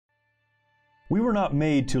We were not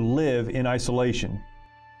made to live in isolation.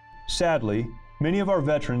 Sadly, many of our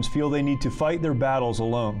veterans feel they need to fight their battles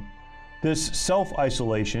alone. This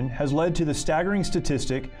self-isolation has led to the staggering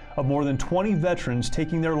statistic of more than 20 veterans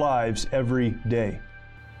taking their lives every day.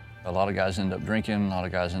 A lot of guys end up drinking, a lot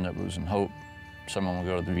of guys end up losing hope. Some of them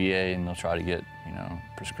will go to the VA and they'll try to get,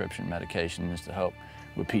 prescription medications to help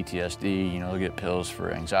with PTSD. They'll get pills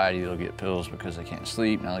for anxiety, they'll get pills because they can't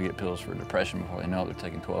sleep, now they'll get pills for depression before they know it. They're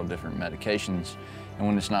taking 12 different medications. And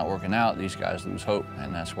when it's not working out, these guys lose hope,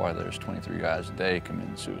 and that's why there's 23 guys a day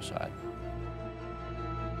committing suicide.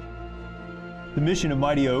 The mission of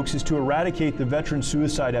Mighty Oaks is to eradicate the veteran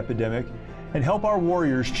suicide epidemic and help our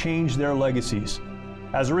warriors change their legacies.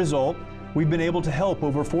 As a result, we've been able to help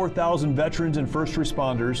over 4,000 veterans and first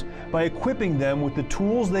responders by equipping them with the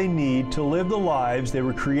tools they need to live the lives they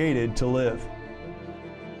were created to live.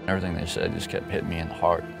 Everything they said just kept hitting me in the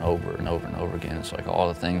heart over and over and over again. It's like all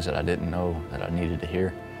the things that I didn't know that I needed to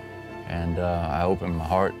hear. And I opened my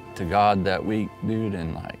heart to God that week, dude,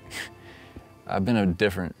 and I've been a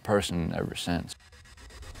different person ever since.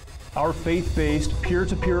 Our faith-based,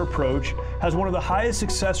 peer-to-peer approach has one of the highest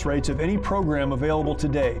success rates of any program available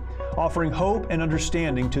today, offering hope and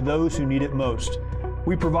understanding to those who need it most.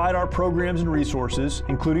 We provide our programs and resources,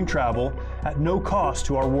 including travel, at no cost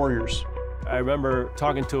to our warriors. I remember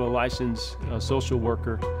talking to a licensed social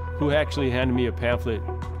worker who actually handed me a pamphlet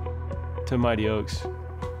to Mighty Oaks.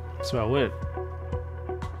 So I went,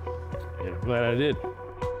 and I'm glad I did.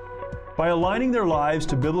 By aligning their lives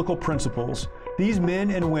to biblical principles, these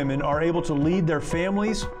men and women are able to lead their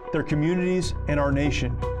families, their communities, and our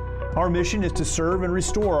nation. Our mission is to serve and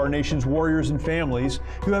restore our nation's warriors and families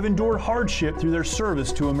who have endured hardship through their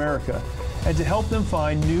service to America, and to help them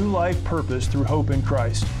find new life purpose through hope in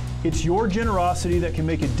Christ. It's your generosity that can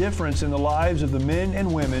make a difference in the lives of the men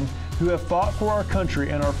and women who have fought for our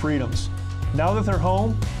country and our freedoms. Now that they're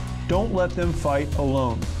home, don't let them fight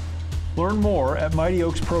alone. Learn more at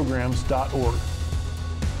mightyoaksprograms.org.